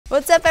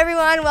What's up,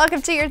 everyone?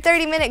 Welcome to your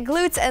 30-minute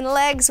glutes and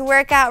legs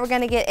workout. We're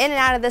gonna get in and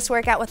out of this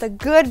workout with a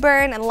good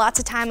burn and lots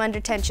of time under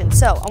tension.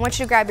 So I want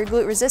you to grab your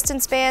glute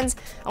resistance bands.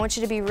 I want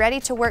you to be ready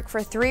to work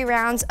for 3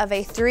 rounds of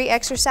a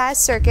 3-exercise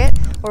circuit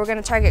where we're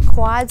gonna target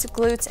quads,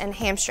 glutes, and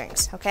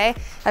hamstrings, okay?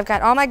 I've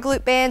got all my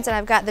glute bands and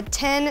I've got the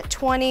 10,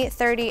 20,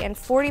 30, and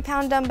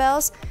 40-pound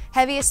dumbbells.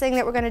 Heaviest thing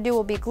that we're gonna do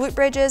will be glute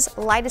bridges.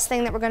 Lightest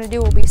thing that we're gonna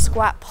do will be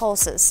squat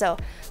pulses. So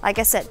like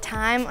I said,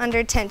 time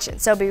under tension.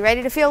 So be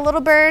ready to feel a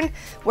little burn,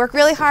 work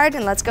really hard,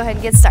 and let's go ahead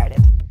and get started.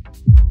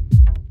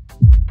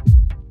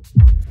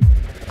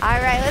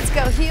 All right, let's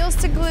go heels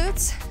to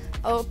glutes,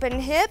 open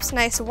hips,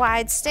 nice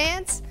wide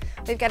stance.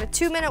 We've got a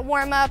 2-minute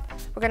warm up.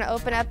 We're gonna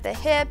open up the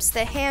hips,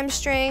 the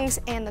hamstrings,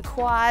 and the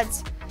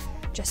quads.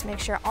 Just make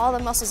sure all the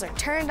muscles are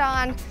turned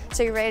on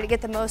so you're ready to get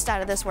the most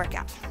out of this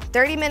workout.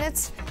 30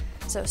 minutes,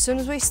 so as soon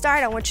as we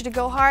start, I want you to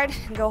go hard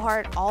and go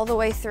hard all the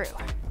way through.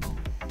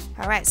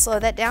 All right, slow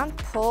that down,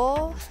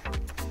 pull,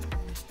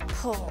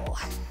 pull.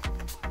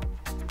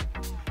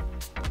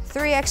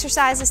 3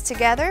 exercises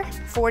together,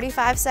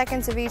 45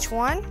 seconds of each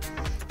one,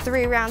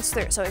 3 rounds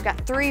through. So we've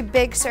got 3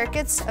 big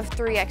circuits of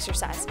 3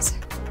 exercises.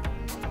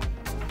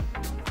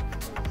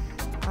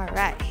 All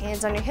right,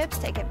 hands on your hips,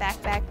 take it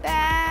back, back,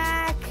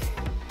 back,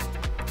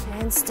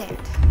 and stand.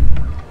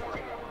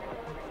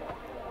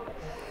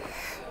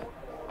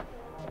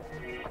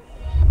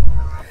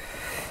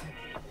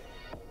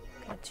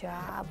 Good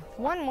job.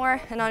 One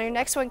more, and on your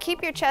next one,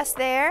 keep your chest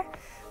there.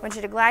 I want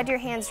you to glide your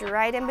hands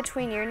right in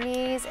between your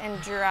knees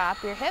and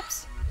drop your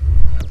hips.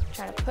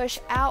 Trying to push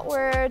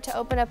outward to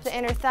open up the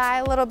inner thigh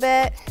a little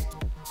bit.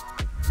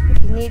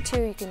 If you need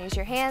to, you can use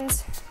your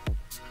hands.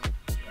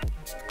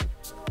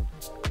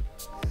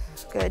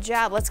 Good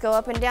job. Let's go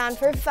up and down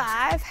for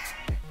 5,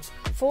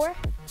 4,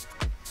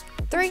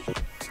 3,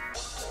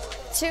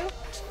 2,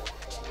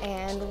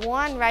 and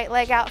 1. Right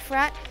leg out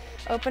front.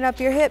 Open up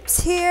your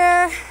hips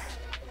here.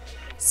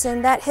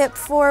 Send that hip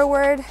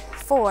forward.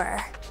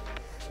 4,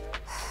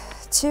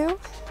 2,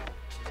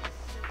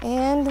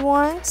 and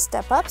 1.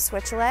 Step up,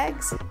 switch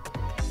legs.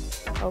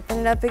 Open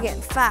it up again.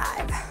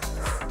 5,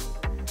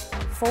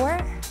 4,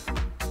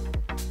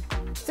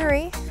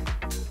 3,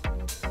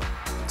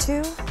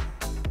 2,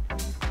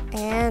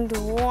 and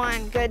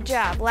 1. Good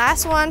job.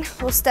 Last one,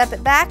 we'll step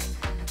it back.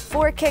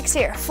 4 kicks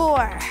here.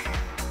 4,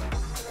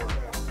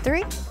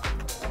 3,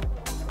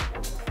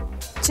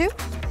 2,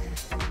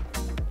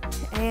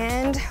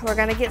 and we're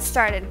gonna get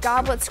started.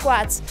 Goblet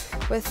squats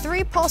with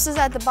 3 pulses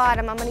at the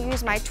bottom. I'm gonna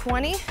use my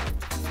 20.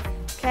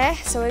 Okay,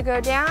 so we go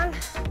down,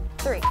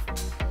 3,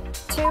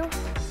 2,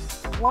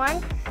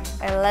 1,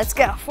 and let's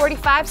go.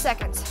 45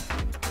 seconds.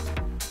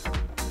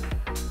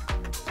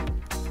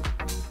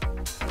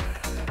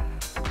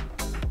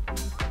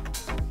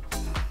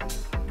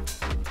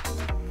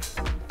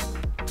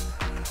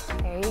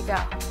 There you go.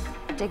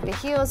 Dig the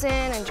heels in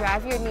and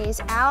drive your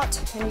knees out.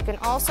 And you can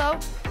also,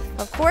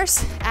 of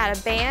course, add a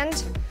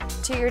band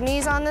to your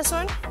knees on this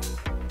one.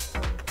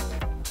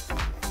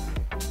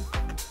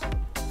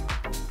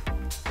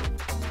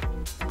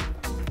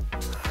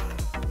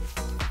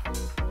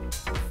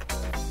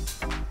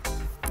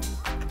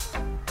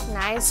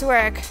 Nice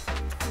work.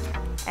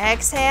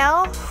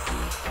 Exhale.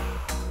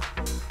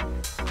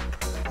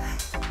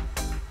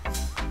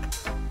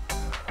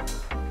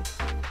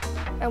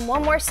 And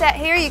one more set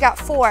here, you got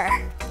 4.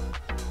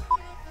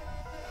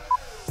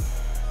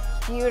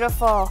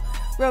 Beautiful.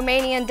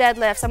 Romanian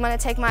deadlifts. I'm gonna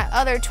take my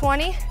other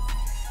 20.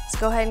 Let's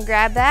go ahead and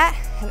grab that.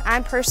 And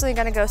I'm personally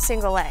gonna go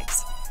single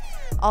legs,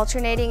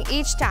 alternating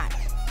each time.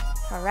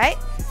 All right,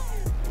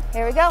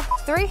 here we go.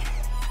 3.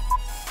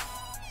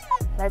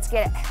 Let's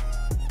get it.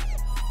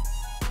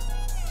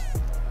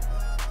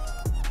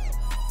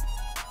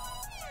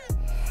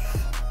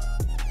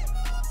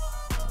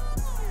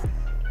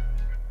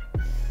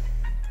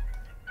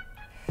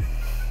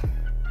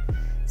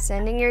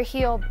 Sending your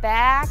heel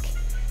back,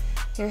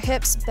 your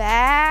hips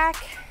back.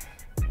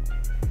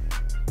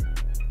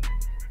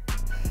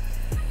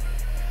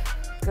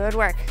 Good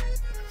work.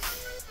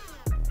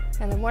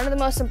 And then one of the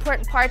most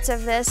important parts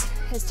of this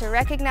is to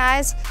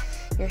recognize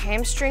your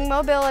hamstring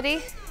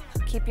mobility.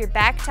 Keep your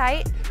back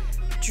tight,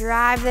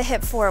 drive the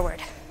hip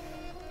forward.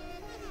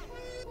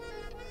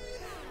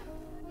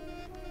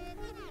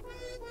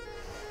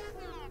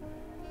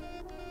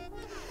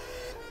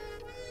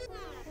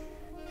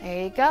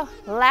 There you go.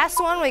 Last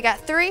one, we got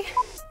 3.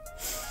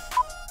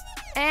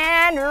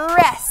 And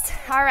rest.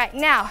 All right,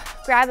 now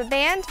grab a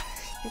band.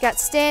 You've got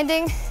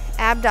standing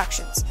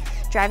abductions.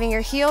 Driving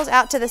your heels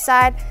out to the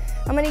side.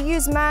 I'm gonna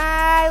use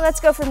my, let's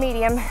go for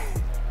medium.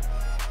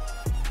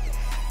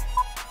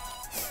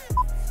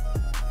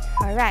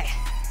 All right,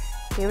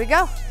 here we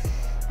go.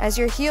 As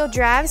your heel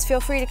drives, feel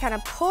free to kind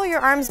of pull your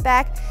arms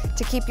back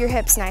to keep your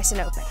hips nice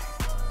and open.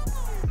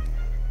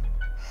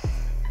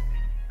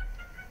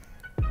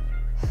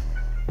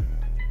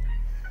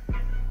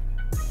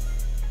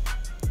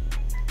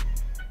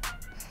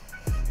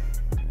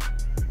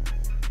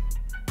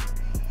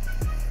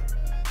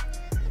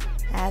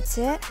 That's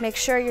it. Make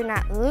sure you're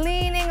not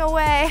leaning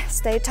away.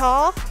 Stay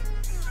tall.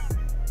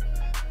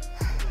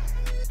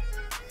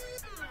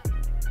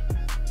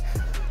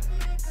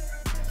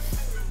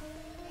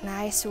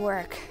 Nice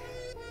work.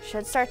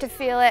 Should start to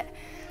feel it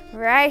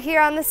right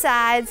here on the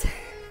sides.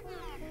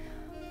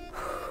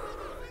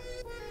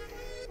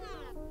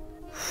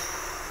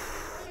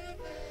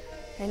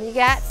 And you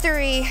got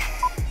 3,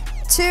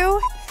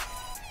 2,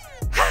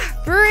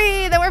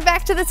 breathe, and we're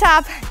back to the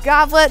top.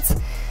 Goblets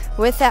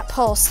with that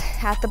pulse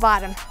at the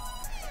bottom.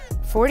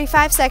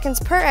 45 seconds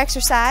per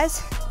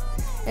exercise.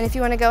 And if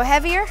you want to go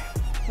heavier,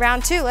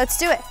 round 2, let's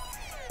do it.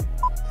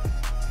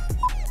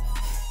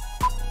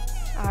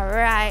 All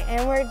right,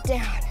 and we're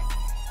down,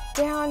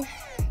 down,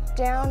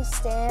 down,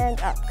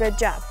 stand up. Good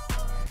job.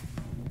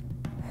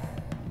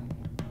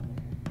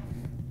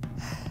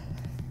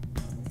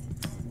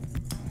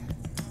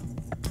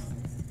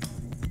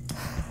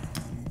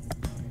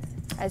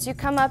 As you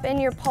come up in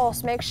your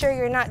pulse, make sure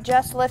you're not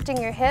just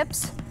lifting your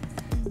hips,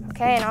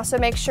 okay? And also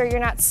make sure you're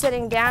not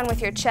sitting down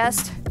with your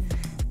chest,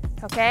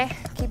 okay?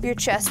 Keep your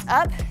chest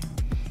up,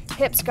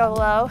 hips go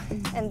low,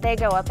 and they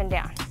go up and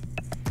down.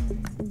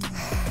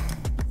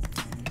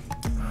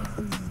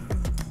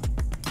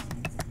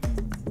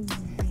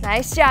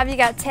 Nice job, you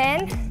got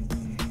 10.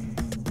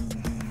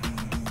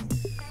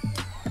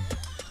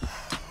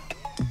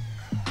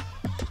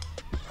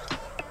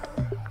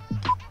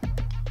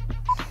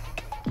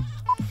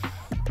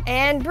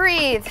 And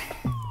breathe.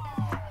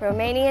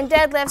 Romanian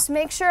deadlifts,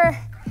 make sure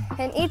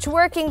in each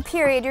working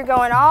period you're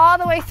going all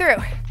the way through.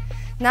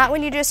 Not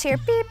when you just hear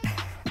beep,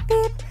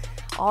 beep,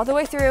 all the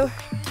way through.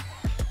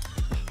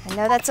 I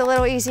know that's a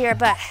little easier,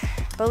 but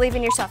believe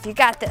in yourself, you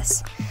got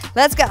this.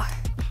 Let's go.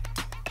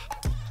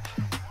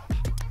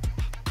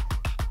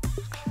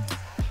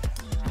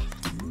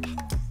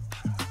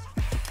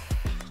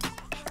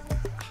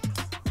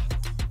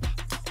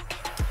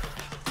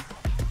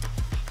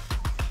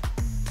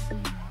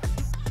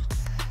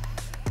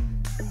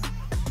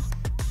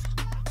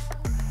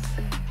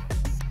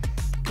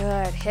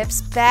 Good,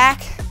 hips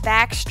back,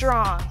 back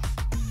strong.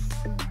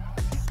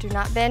 Do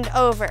not bend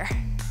over.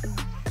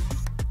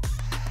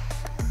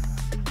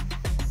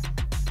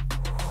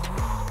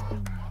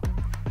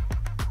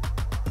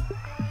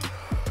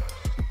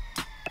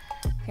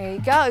 Here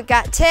you go, you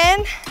got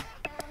 10.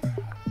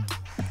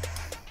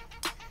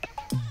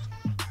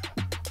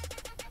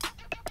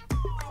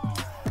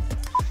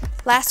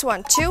 Last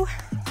one, 2.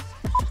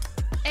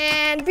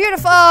 And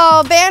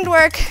beautiful, band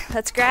work.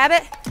 Let's grab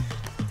it,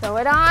 throw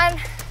it on.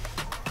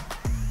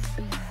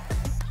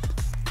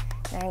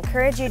 I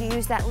encourage you to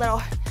use that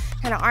little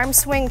kind of arm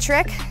swing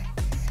trick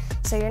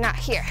so you're not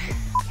here,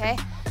 okay?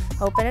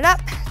 Open it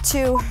up,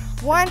 2,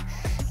 1,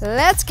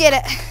 let's get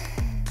it.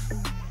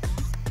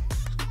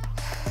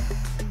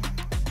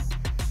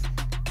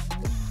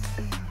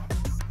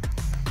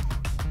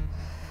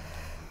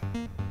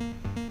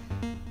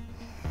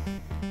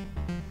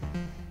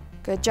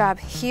 Good job,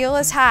 heel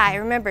is high.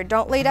 Remember,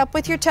 don't lead up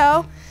with your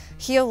toe.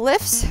 Heel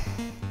lifts,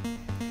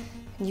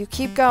 and you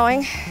keep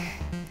going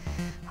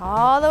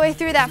all the way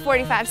through that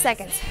 45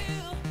 seconds.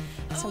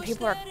 Some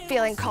people are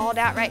feeling called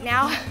out right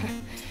now.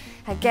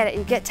 I get it,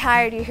 you get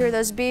tired, you hear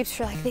those beeps,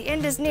 you're like, the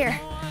end is near.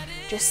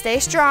 Just stay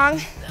strong.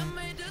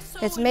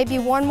 It's maybe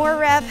one more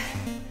rep.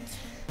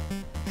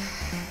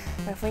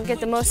 But if we can get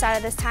the most out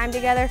of this time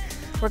together,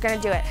 we're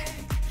gonna do it.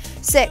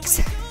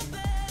 6.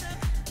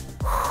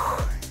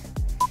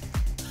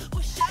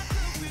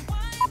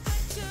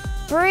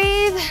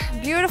 Breathe,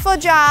 beautiful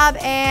job,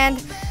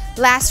 and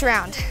last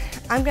round.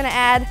 I'm gonna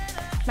add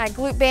my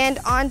glute band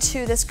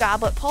onto this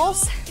goblet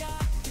pulse.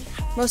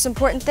 Most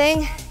important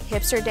thing,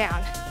 hips are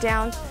down,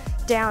 down,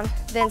 down,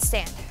 then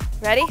stand.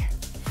 Ready?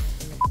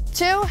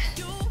 2,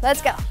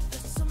 let's go.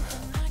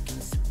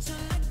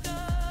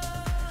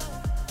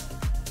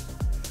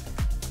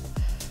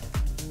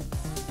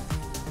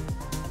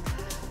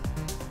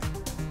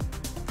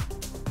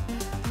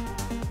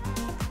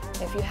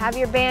 If you have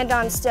your band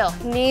on still,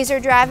 knees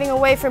are driving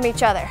away from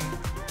each other.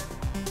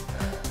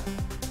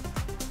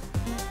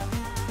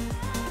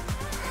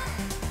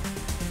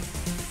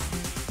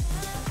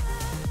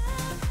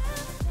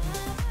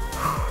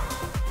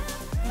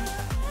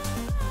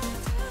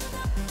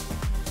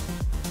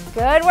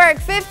 Good work,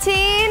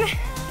 15.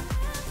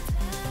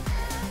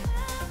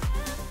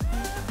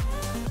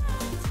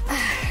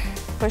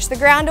 Push the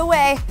ground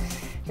away.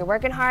 You're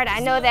working hard, I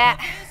know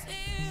that.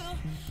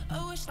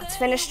 Let's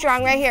finish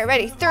strong right here.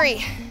 Ready?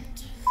 3.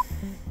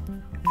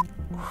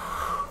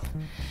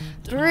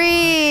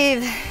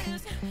 Breathe.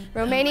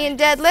 Romanian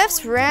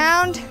deadlifts,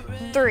 round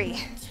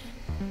 3.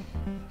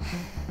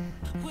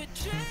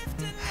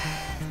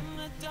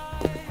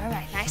 All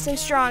right, nice and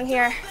strong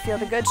here. Feel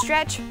the good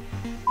stretch.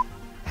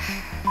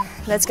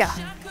 Let's go.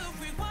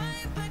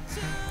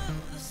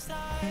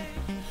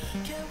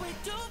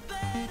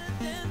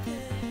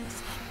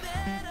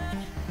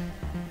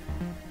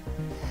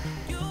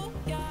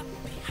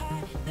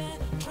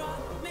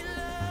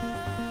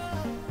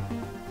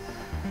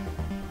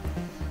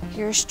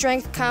 Your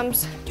strength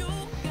comes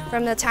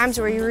from the times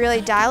where you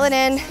really dial it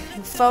in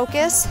and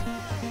focus.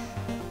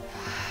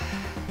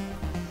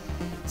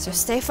 So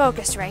stay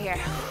focused right here.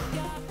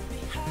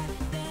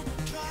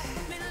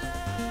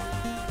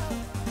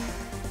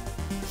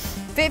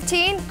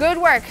 15, good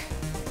work.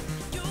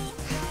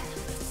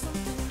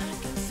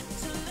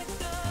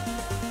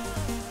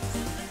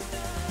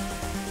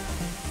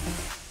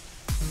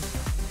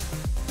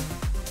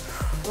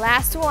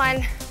 Last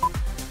one.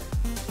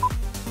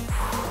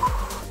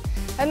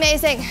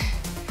 Amazing.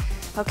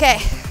 Okay,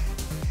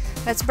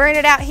 let's burn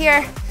it out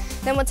here.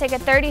 Then we'll take a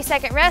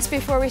 30-second rest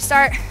before we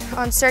start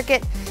on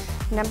circuit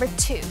number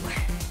 2.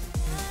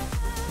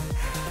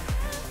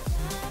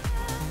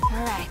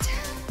 All right,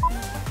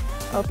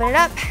 open it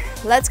up,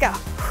 let's go.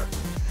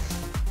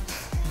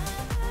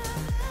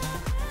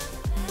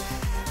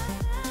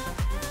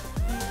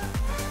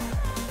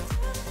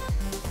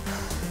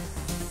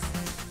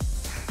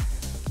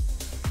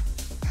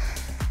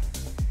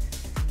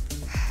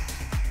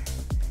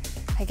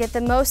 I get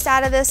the most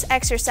out of this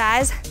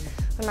exercise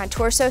when my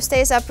torso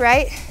stays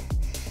upright.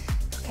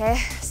 Okay,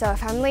 so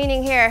if I'm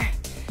leaning here,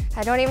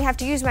 I don't even have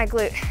to use my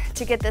glute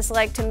to get this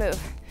leg to move.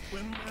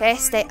 Okay,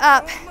 stay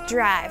up,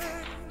 drive.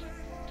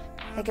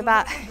 Think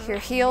about your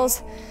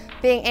heels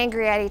being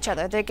angry at each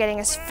other. They're getting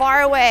as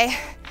far away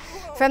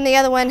from the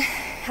other one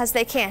as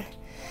they can.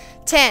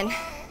 10.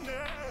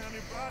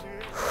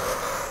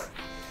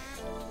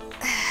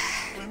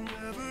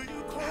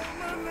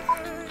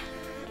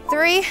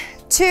 3,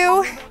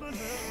 2,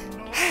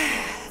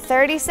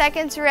 30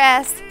 seconds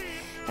rest.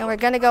 And we're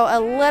gonna go a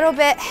little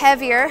bit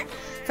heavier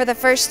for the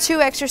first 2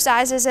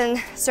 exercises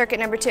in circuit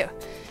number 2.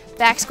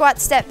 Back squat,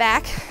 step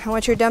back. I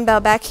want your dumbbell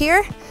back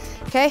here.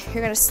 Okay,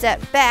 you're gonna step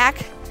back,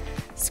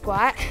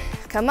 squat,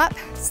 come up,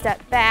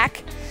 step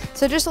back.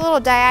 So just a little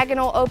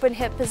diagonal open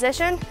hip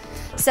position,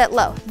 set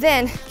low.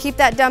 Then keep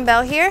that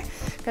dumbbell here.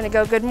 Gonna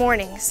go good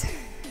mornings,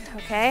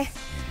 okay?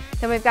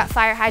 Then we've got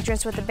fire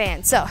hydrants with the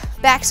band. So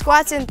back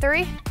squats in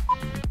 3.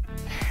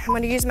 I'm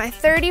gonna use my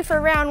 30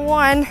 for round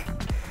 1.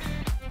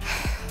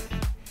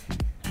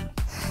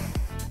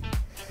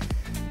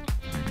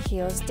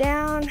 Heels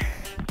down.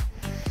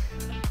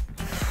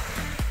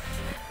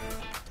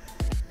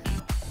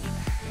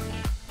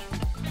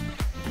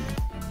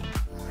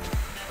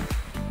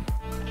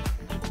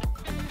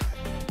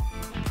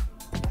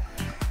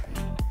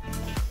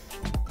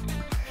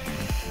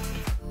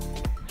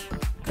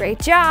 Great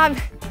job.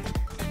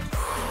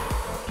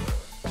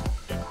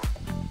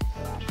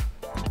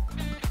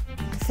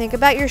 Think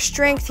about your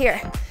strength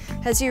here.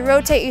 As you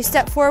rotate, you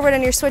step forward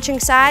and you're switching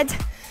sides.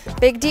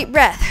 Big deep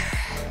breath.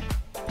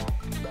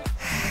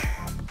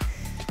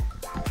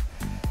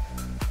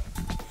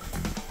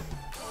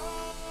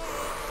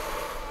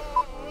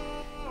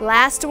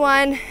 Last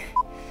one.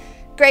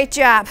 Great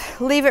job.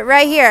 Leave it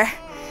right here.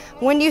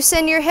 When you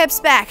send your hips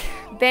back,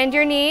 bend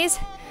your knees,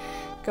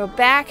 go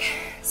back,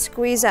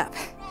 squeeze up.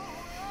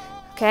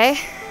 Okay?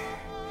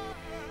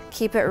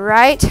 Keep it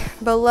right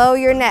below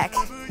your neck.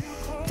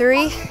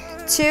 3,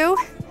 2,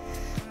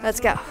 let's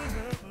go.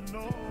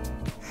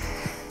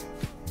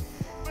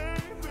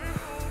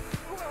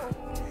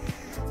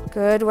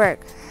 Good work.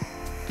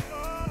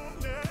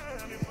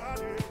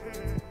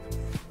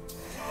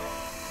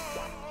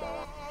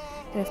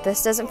 And if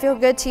this doesn't feel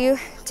good to you,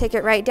 take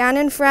it right down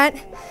in front.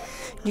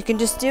 You can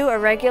just do a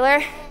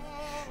regular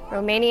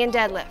Romanian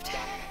deadlift.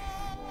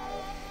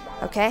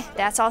 Okay,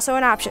 that's also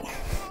an option.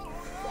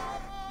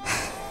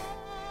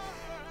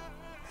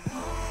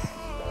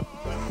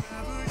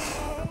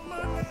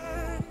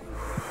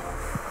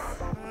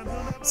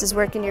 This is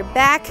working your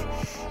back,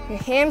 your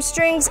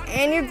hamstrings,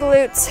 and your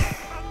glutes.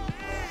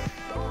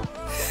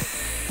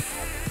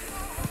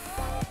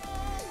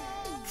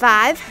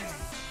 5.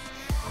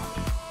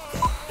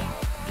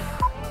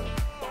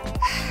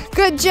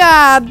 Good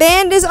job,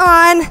 band is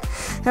on,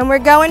 and we're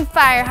going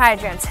fire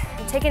hydrants.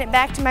 I'm taking it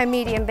back to my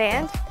medium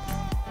band.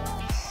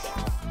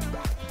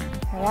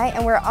 All right,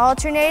 and we're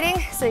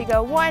alternating, so you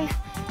go 1,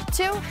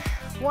 2,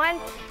 1,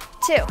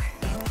 2.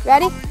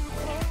 Ready?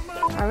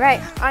 All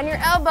right, on your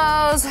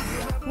elbows.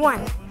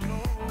 1,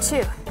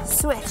 2,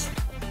 switch.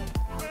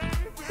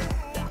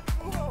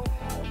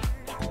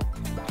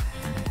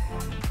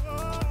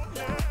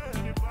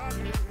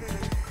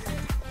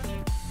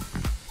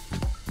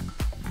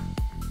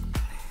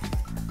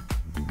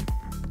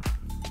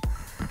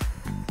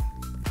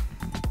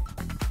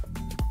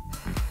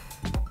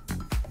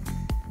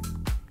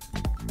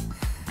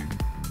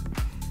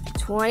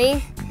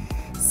 Twenty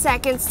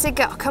seconds to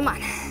go, come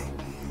on.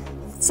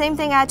 Same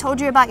thing I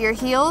told you about your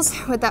heels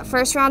with that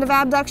first round of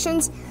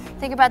abductions.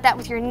 Think about that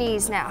with your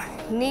knees now.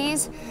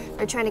 Knees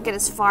are trying to get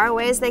as far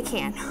away as they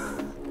can.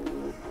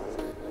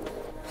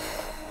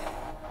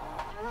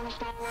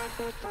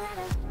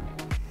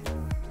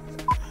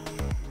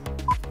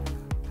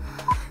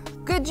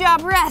 Good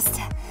job, rest.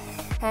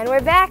 And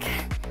we're back.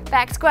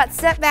 Back squat,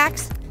 step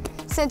backs.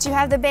 Since you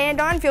have the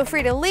band on, feel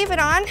free to leave it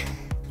on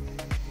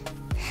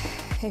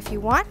if you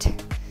want.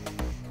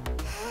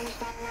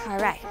 All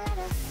right.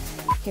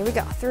 Here we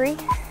go, 3.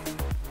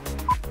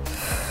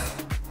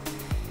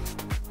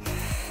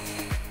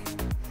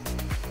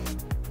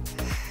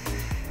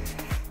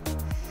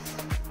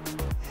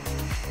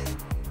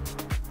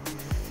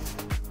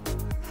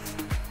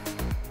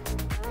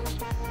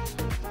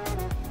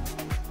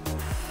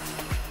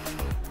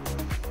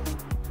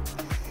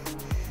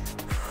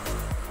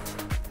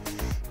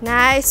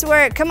 Nice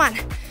work, come on.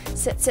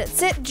 Sit, sit,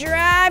 sit,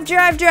 drive,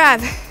 drive,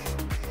 drive.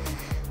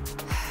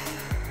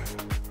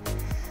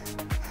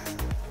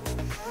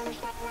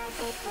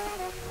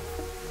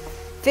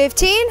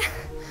 15.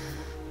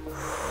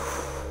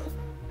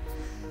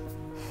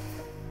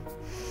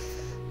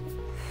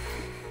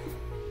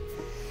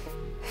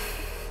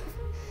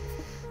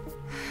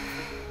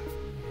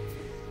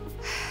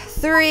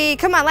 Three,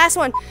 come on, last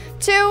one.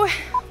 2,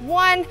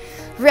 1,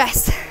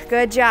 rest.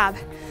 Good job.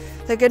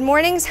 The good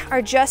mornings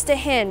are just a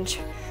hinge.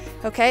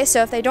 Okay,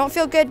 so if they don't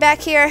feel good back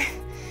here,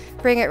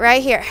 bring it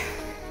right here.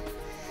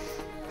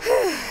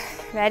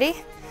 Ready?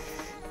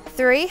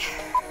 3.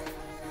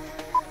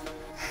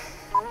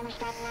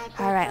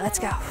 All right, let's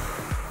go.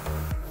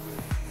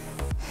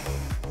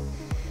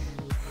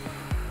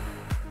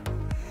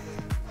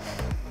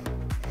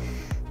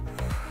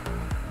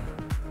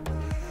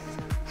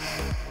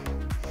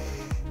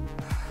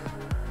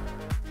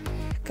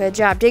 Good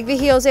job. Dig the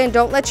heels in.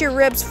 Don't let your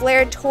ribs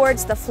flare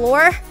towards the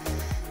floor.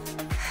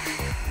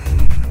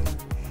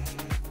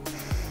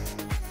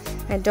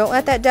 And don't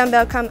let that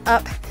dumbbell come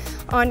up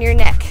on your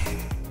neck.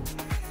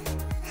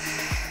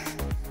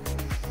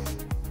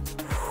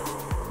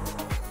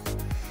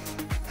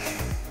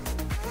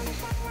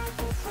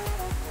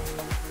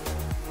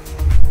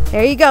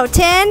 There you go,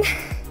 10.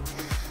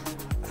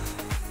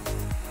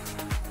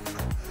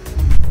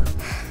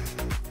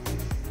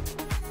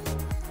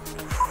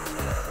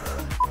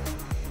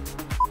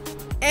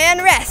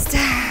 And rest.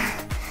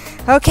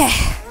 Okay,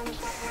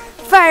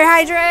 fire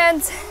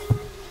hydrants.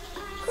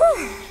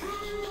 Whew.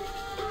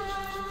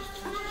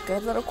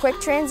 Good little quick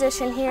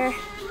transition here.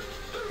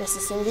 Just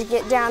as soon as you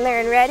get down there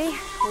and ready,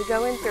 we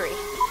go in 3.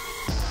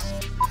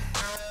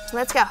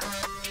 Let's go.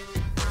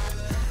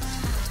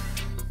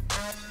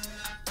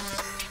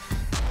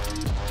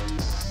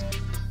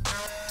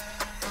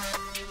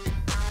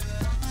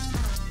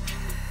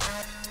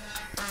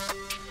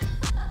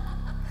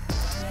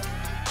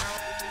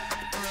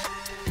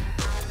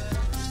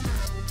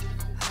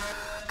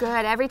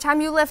 Good, every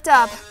time you lift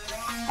up,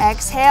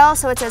 exhale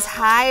so it's as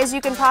high as you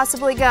can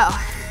possibly go.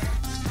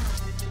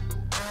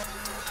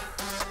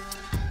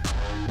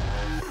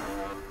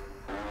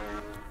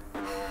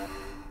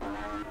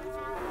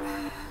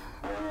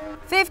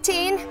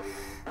 $15.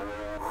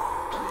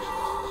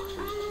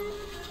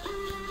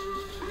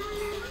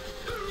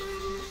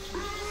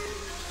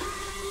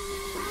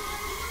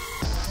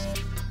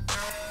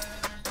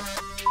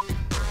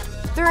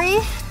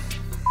 $3.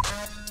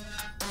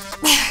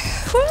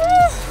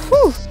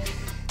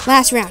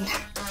 Last round.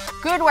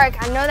 Good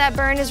work. I know that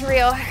burn is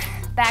real.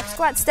 Back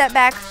squat, step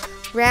back,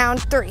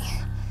 round 3. All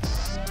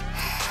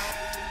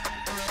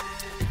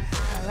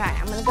right,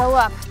 I'm gonna go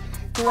up.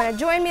 If you wanna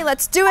join me,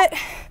 let's do it.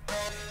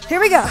 Here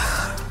we go.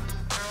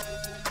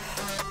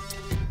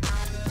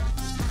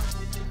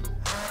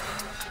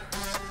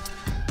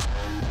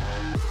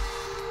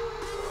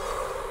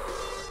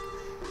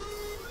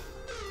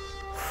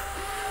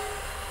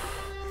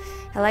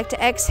 I like to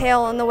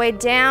exhale on the way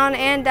down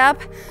and up,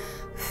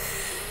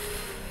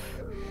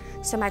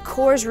 so my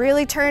core's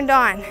really turned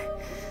on.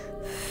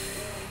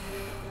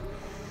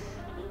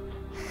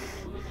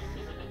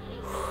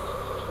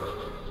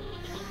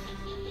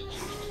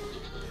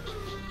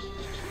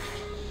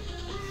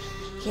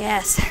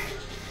 Yes.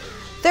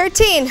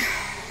 13.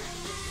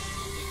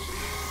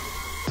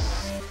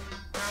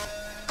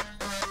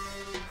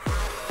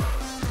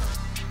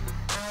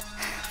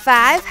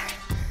 5.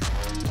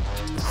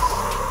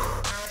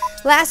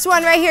 Last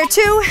one right here,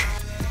 2.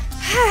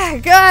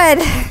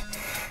 Good.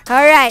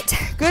 All right,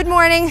 good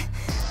morning.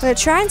 I'm gonna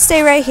try and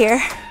stay right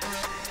here.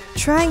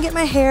 Try and get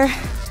my hair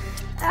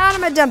out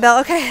of my dumbbell.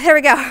 Okay, there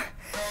we go.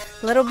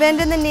 Little bend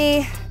in the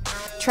knee.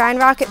 Try and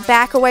rock it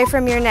back away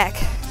from your neck.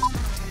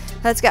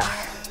 Let's go.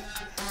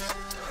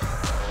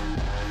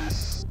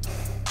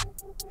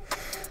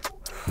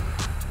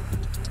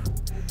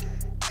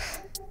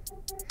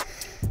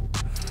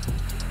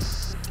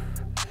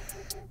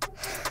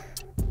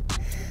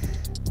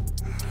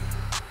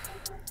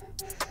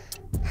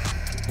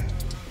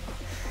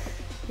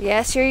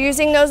 Yes, you're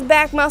using those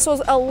back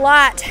muscles a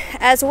lot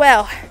as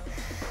well.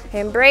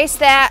 Embrace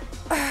that.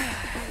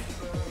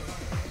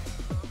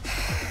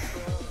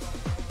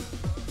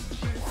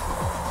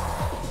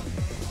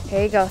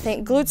 There you go.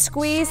 Think glute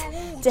squeeze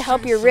to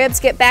help your ribs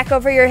get back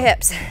over your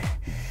hips.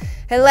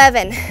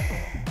 11.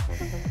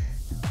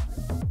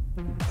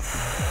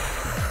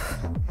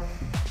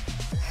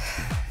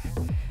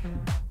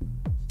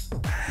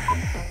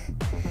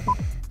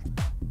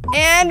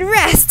 And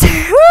rest.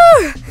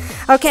 Woo!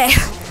 Okay.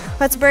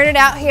 Let's burn it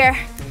out here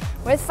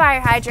with fire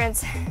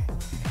hydrants.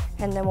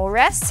 And then we'll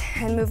rest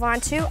and move on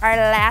to our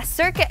last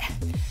circuit.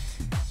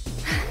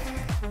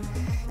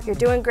 You're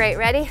doing great.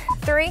 Ready?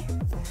 3.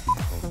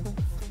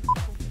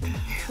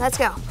 Let's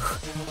go.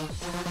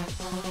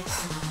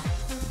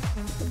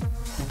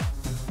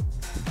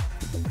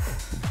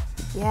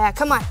 Yeah,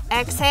 come on.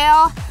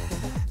 Exhale,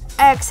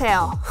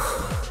 exhale.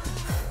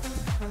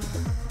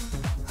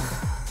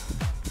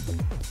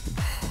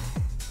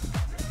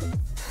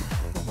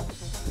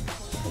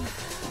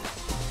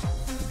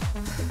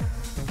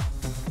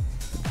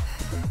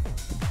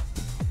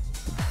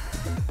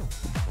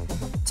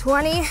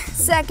 20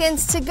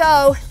 seconds to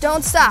go.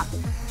 Don't stop.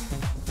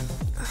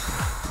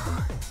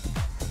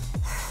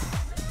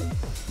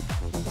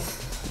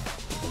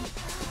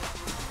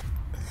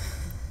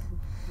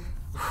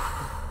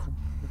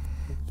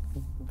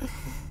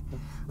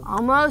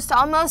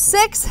 Almost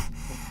 6.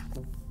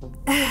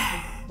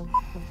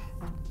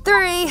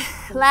 3,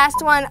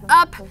 last one,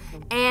 up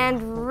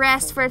and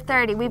rest for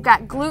 30. We've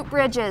got glute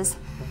bridges.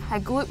 A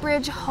glute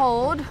bridge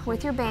hold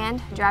with your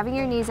band, driving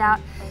your knees out,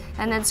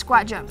 and then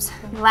squat jumps.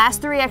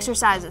 Last 3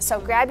 exercises. So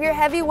grab your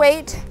heavy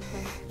weight,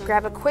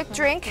 grab a quick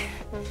drink,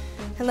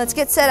 and let's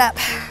get set up.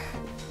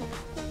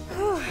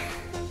 Whew.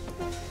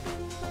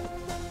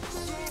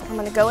 I'm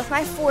gonna go with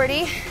my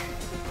 40.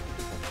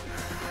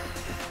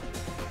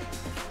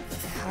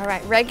 All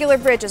right, regular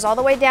bridges, all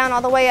the way down,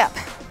 all the way up.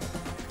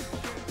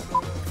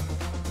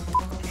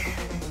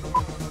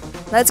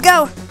 Let's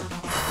go.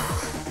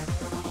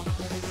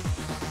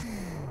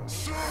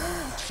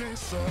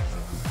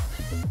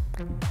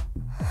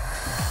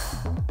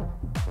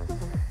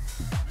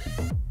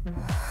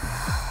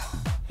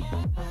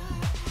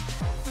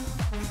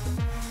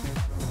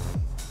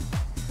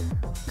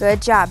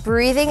 Good job.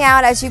 Breathing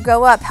out as you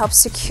go up helps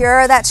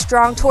secure that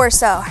strong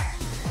torso.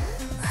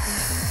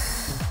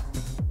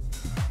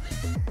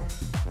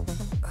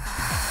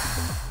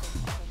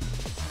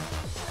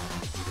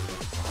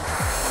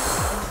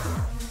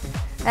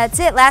 That's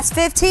it, last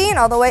 15,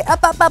 all the way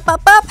up, up, up,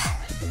 up, up.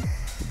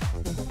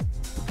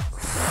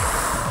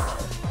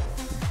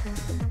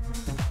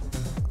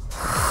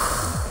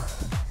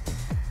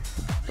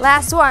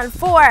 Last one,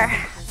 4,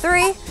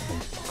 3.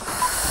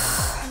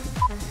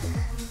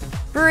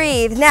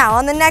 Breathe. Now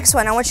on the next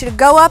one, I want you to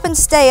go up and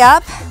stay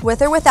up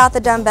with or without the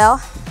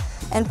dumbbell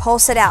and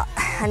pulse it out.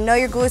 I know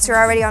your glutes are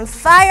already on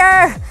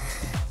fire.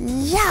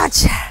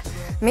 Ouch.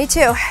 Me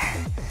too.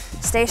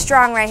 Stay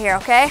strong right here,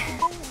 okay?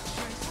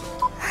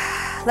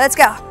 Let's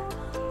go.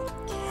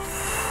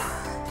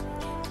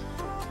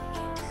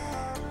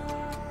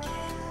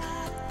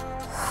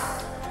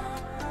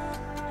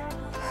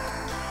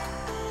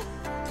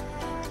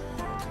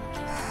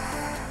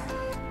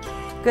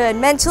 Good.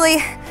 Mentally,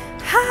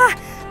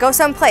 go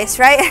someplace,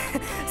 right?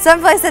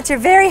 Someplace that you're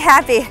very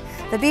happy.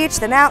 The beach,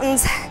 the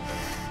mountains,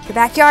 your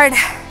backyard,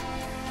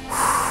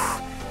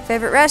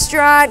 favorite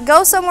restaurant.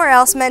 Go somewhere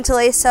else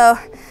mentally so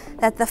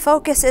that the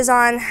focus is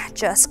on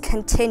just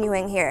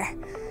continuing here.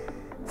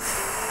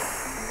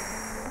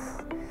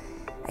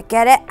 I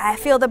get it. I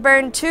feel the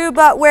burn too,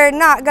 but we're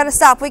not gonna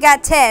stop. We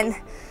got 10.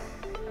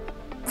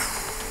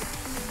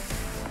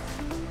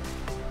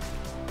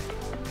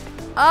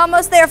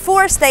 Almost there.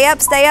 4. Stay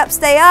up, stay up,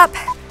 stay up.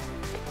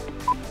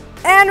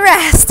 And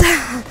rest.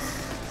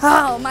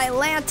 Oh, my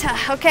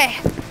Lanta. Okay,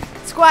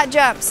 squat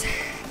jumps.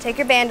 Take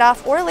your band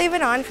off or leave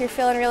it on if you're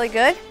feeling really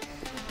good.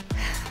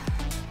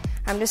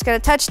 I'm just gonna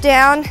touch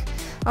down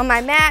on my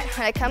mat.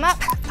 When I come up,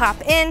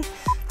 pop in,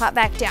 pop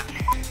back down.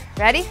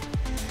 Ready?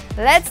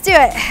 Let's do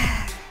it.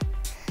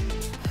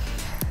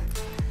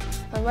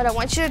 And what I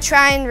want you to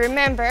try and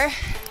remember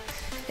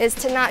is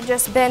to not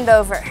just bend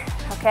over,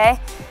 okay?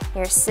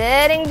 You're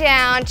sitting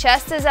down,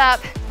 chest is up,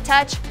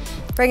 touch,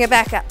 bring it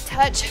back up,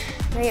 touch,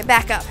 bring it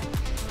back up.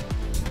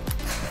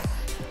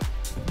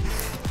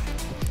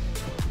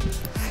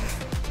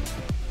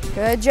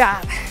 Good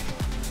job.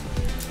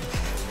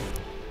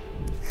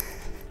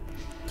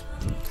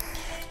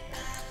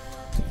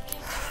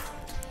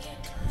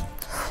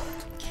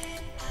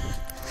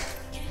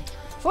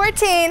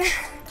 $14.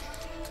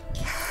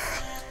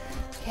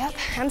 Yep,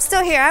 I'm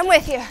still here, I'm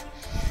with you.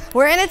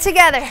 We're in it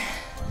together.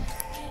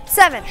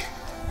 7.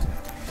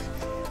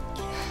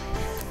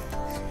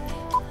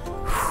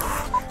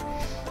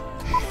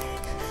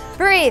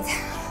 Breathe.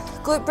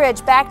 Glute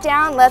bridge, back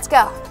down, let's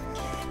go.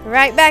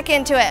 Right back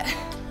into it.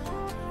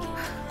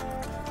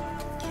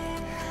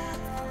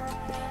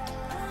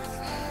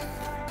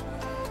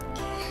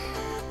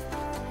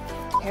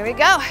 Here we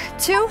go.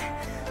 2,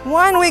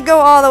 1, we go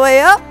all the way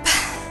up,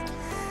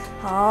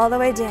 all the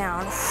way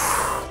down.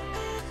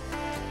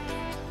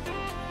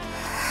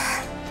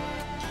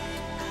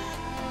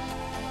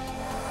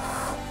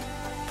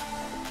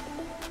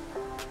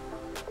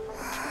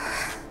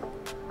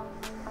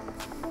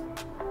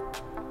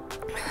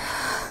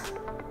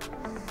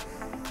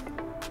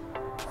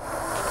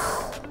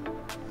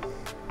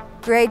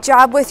 Great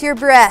job with your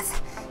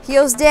breath.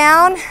 Heels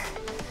down.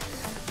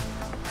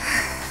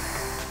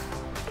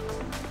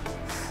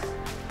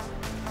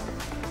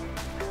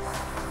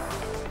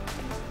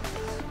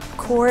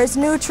 Core is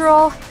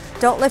neutral.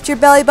 Don't lift your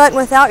belly button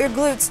without your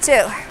glutes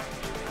too.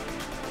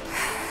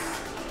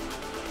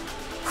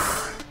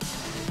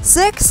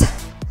 6.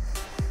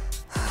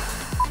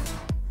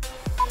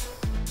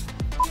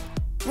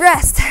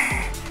 Rest.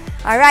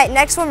 All right,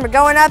 next one, we're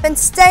going up and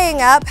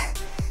staying up.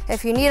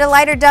 If you need a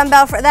lighter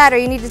dumbbell for that or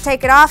you need to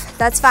take it off,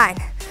 that's fine.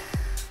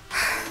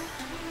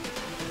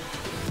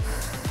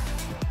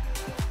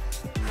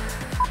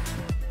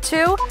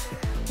 2,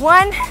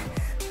 1,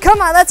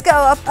 come on, let's go,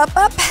 up, up,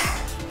 up.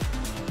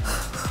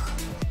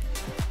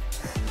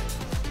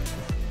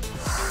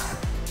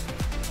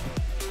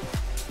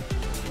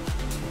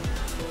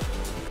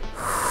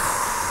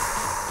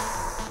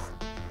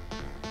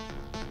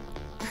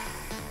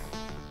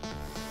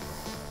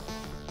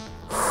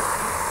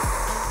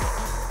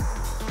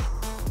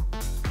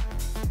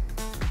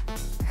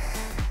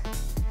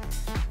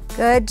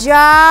 Good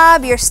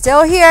job. You're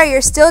still here.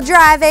 You're still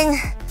driving.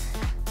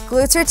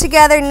 Glutes are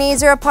together,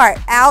 knees are apart.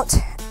 Out,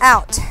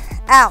 out,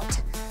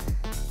 out.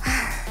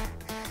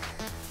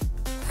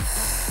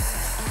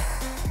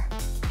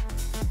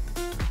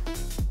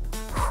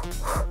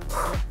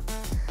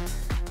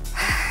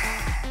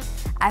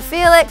 I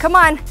feel it. Come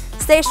on.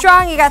 Stay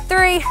strong. You got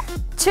 3,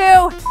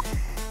 2.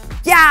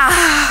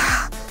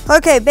 Yeah.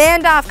 Okay,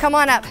 band off. Come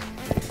on up.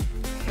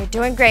 You're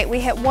doing great. We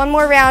hit one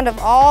more round of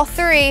all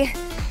 3,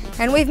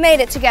 and we've made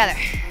it together.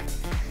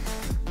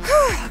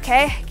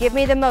 Okay, give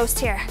me the most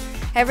here.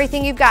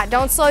 Everything you've got.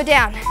 Don't slow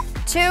down.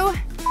 2.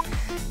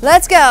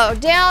 Let's go.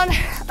 Down,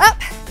 up.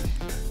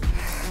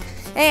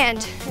 And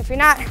if you're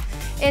not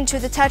into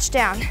the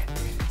touchdown,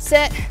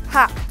 sit,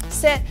 hop,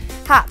 sit,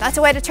 hop. That's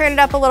a way to turn it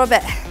up a little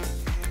bit.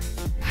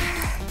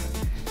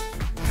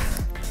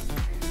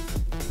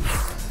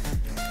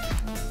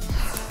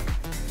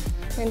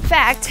 In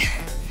fact,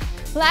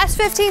 last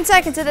 15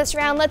 seconds of this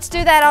round, let's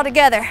do that all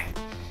together,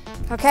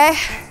 okay?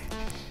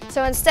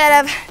 So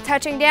instead of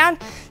touching down,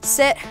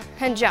 sit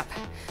and jump.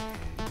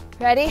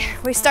 Ready?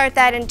 We start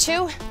that in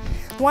 2,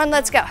 1,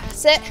 let's go.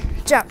 Sit,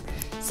 jump,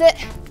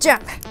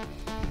 jump.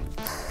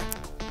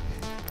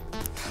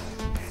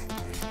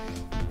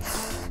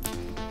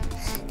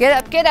 Get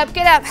up, get up,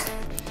 get up.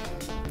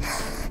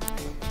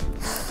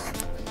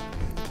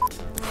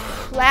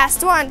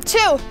 Last one, 2,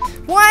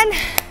 1.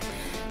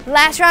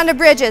 Last round of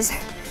bridges.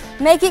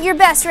 Make it your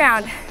best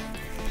round.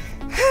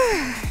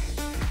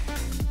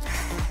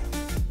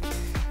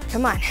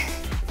 Come on.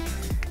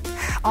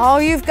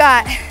 All you've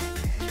got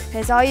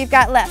is all you've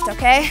got left,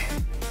 okay?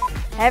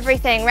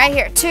 Everything right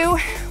here. 2,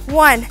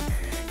 1.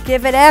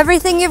 Give it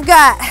everything you've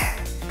got.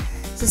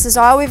 This is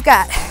all we've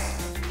got.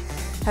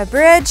 A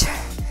bridge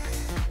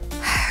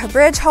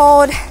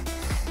hold,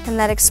 and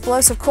that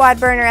explosive quad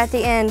burner at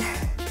the end.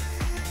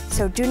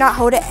 So do not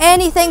hold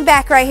anything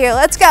back right here.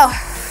 Let's go.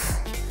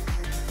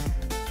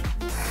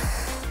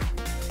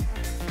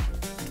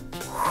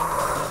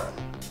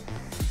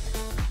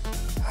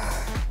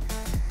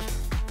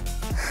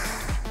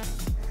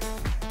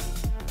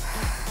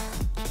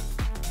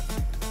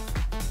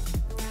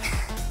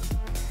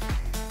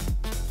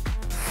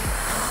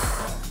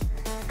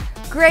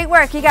 Great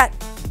work, you got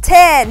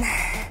 10.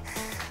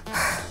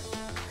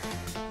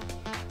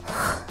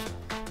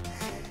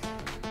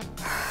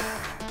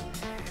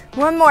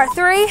 One more,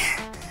 3.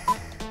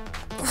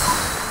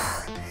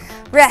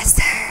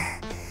 Rest,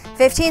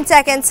 15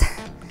 seconds.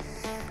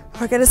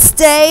 We're gonna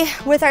stay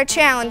with our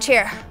challenge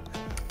here.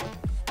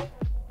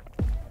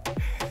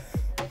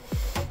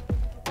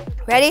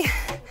 Ready?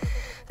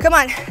 Come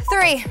on,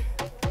 3.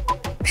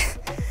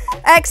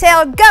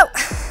 Exhale, go.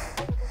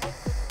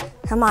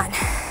 Come on.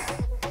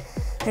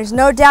 There's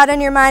no doubt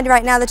in your mind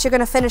right now that you're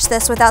gonna finish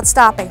this without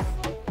stopping.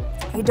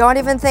 You don't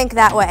even think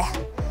that way,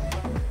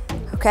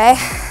 okay?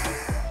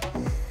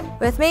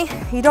 With me?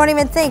 You don't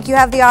even think you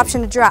have the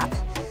option to drop.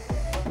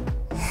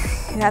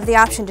 You have the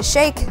option to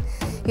shake.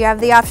 You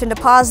have the option to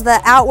pause the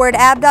outward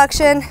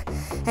abduction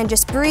and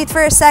just breathe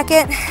for a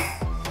second,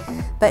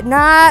 but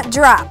not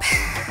drop.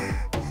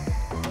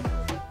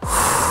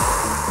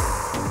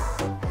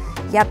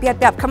 Yep,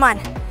 yep, yep, come on.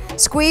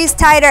 Squeeze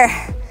tighter.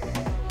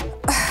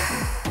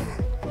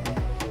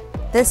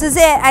 This is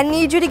it. I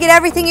need you to get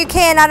everything you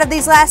can out of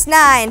these last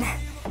 9,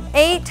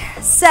 8,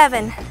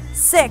 7,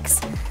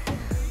 6,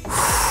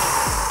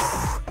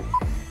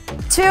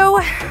 2,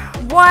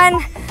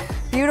 1.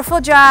 Beautiful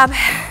job.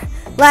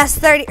 Last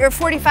 30 or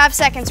 45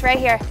 seconds right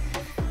here.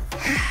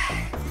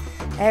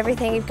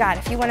 Everything you've got.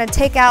 If you want to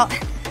take out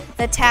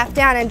the tap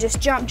down and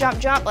just jump, jump,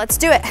 jump, let's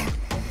do it.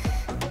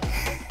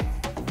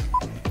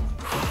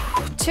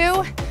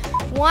 2,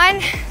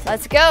 1,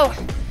 let's go.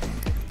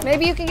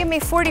 Maybe you can give me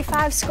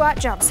 45 squat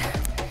jumps.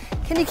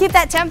 Can you keep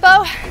that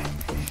tempo?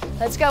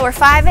 Let's go, we're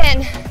 5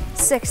 in,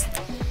 6,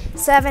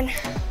 7.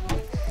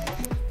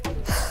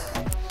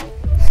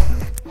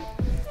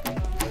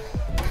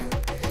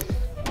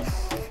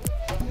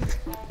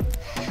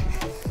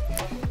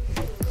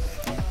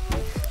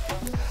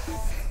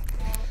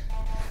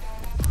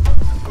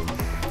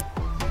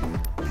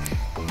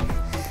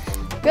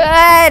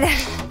 Good.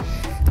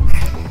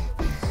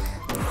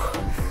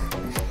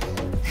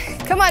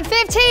 Come on,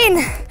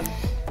 15.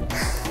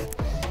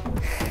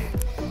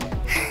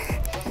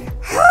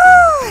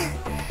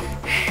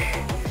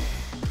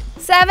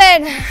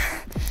 7.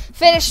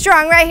 Finish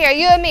strong right here,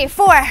 you and me.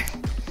 4.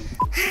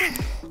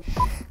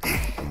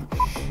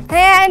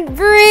 And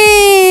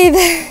breathe.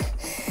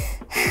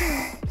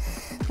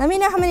 Let me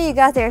know how many you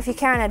got there if you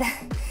counted.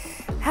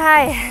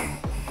 I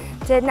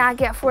did not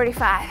get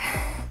 45.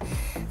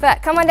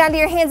 But come on down to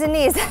your hands and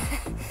knees.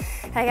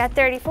 I got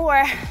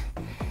 34.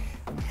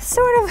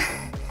 Sort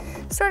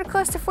of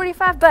close to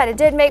 45, but it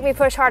did make me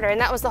push harder,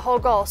 and that was the whole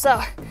goal.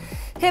 So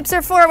hips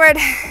are forward.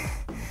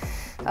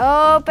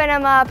 Open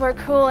them up, we're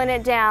cooling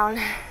it down.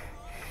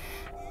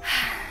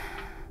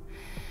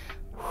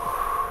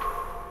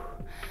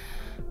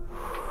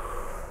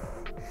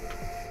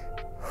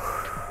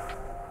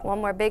 One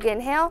more big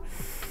inhale.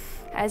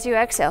 As you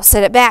exhale,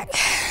 sit it back.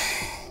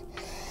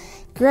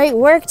 Great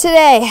work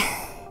today.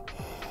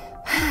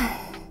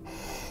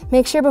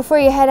 Make sure before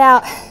you head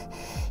out,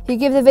 you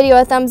give the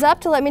video a thumbs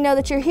up to let me know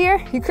that you're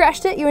here, you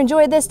crushed it, you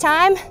enjoyed this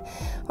time,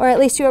 or at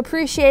least you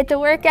appreciate the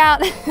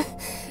workout.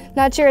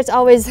 Not sure it's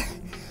always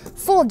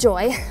full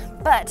joy,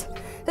 but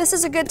this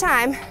is a good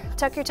time.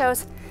 Tuck your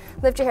toes,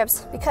 lift your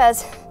hips,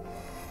 because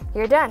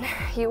you're done.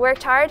 You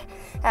worked hard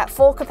at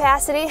full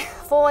capacity,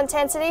 full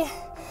intensity,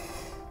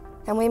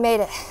 and we made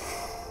it.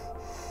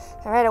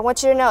 All right, I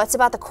want you to know it's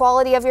about the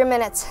quality of your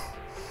minutes.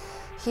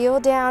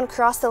 Heel down,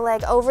 cross the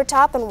leg over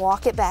top and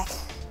walk it back,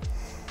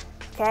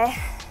 okay?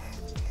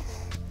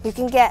 You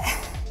can get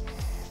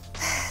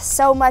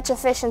so much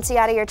efficiency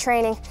out of your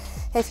training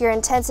if your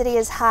intensity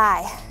is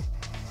high,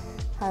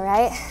 all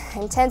right?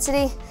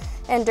 Intensity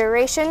and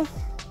duration,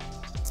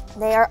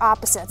 they are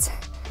opposites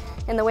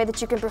in the way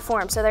that you can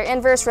perform. So their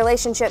inverse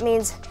relationship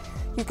means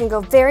you can go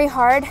very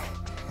hard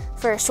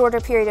for a shorter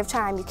period of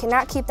time. You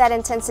cannot keep that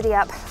intensity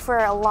up for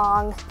a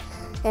long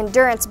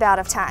endurance bout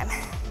of time,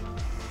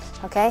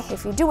 okay?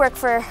 If you do work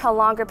for a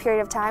longer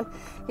period of time,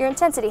 your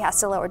intensity has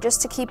to lower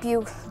just to keep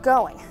you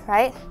going,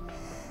 right?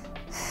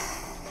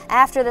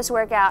 After this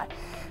workout,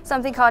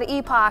 something called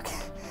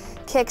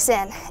EPOC kicks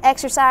in.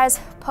 Exercise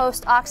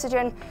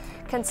post-oxygen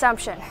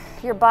consumption.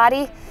 Your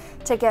body,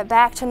 to get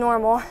back to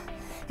normal,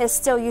 is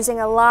still using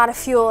a lot of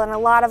fuel and a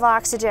lot of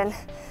oxygen,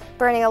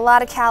 burning a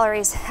lot of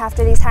calories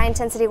after these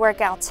high-intensity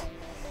workouts,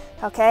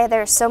 okay?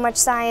 There's so much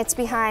science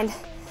behind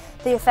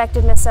the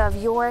effectiveness of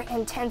your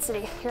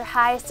intensity, your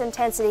highest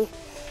intensity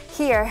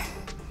here,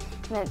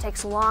 and then it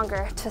takes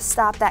longer to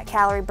stop that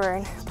calorie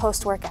burn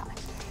post-workout.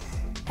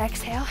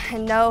 Exhale,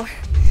 and no,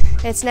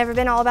 it's never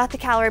been all about the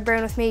calorie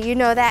burn with me. You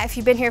know that if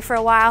you've been here for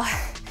a while,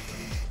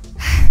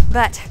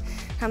 but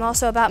I'm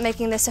also about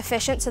making this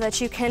efficient so that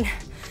you can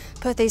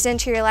put these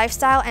into your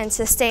lifestyle and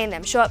sustain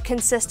them, show up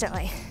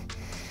consistently,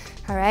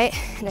 all right?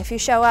 And if you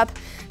show up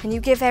and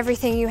you give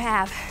everything you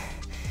have,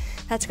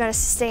 that's gonna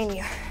sustain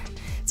you.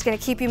 It's gonna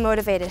keep you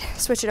motivated.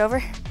 Switch it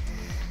over.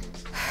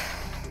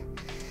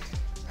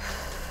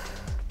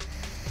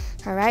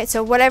 All right,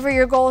 so whatever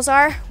your goals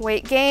are,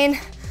 weight gain,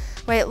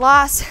 weight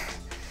loss,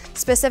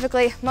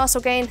 specifically muscle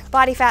gain,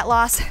 body fat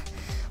loss,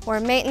 or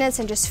maintenance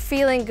and just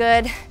feeling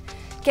good,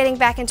 getting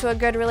back into a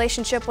good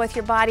relationship with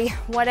your body,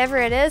 whatever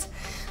it is,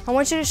 I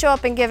want you to show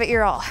up and give it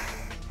your all.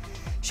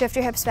 Shift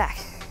your hips back.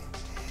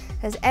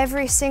 Because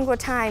every single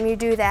time you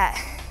do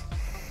that,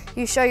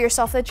 you show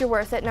yourself that you're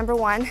worth it, number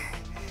one.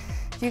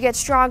 You get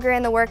stronger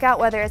in the workout,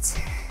 whether it's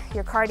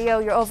your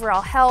cardio, your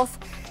overall health,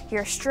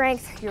 your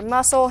strength, your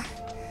muscle.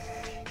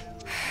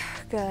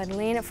 Good,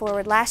 lean it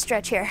forward, last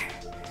stretch here.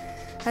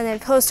 And then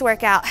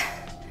post-workout,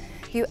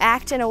 you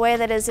act in a way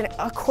that is in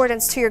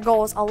accordance to your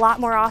goals a lot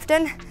more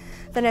often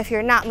than if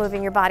you're not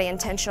moving your body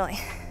intentionally.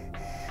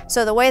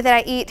 So the way that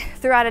I eat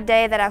throughout a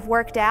day that I've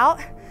worked out,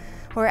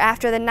 or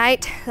after the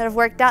night that I've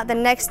worked out the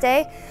next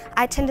day,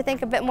 I tend to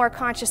think a bit more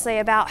consciously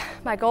about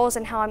my goals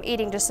and how I'm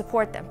eating to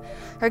support them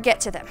or get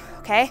to them,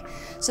 okay?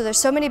 So there's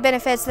so many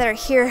benefits that are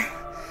here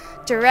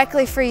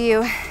directly for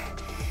you,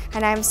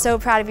 and I'm so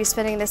proud of you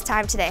spending this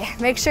time today.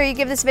 Make sure you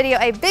give this video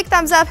a big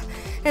thumbs up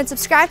and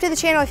subscribe to the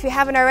channel if you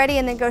haven't already,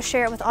 and then go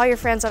share it with all your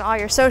friends on all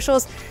your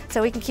socials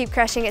so we can keep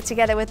crushing it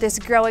together with this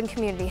growing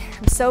community.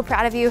 I'm so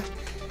proud of you.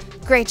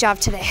 Great job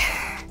today.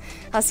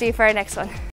 I'll see you for our next one.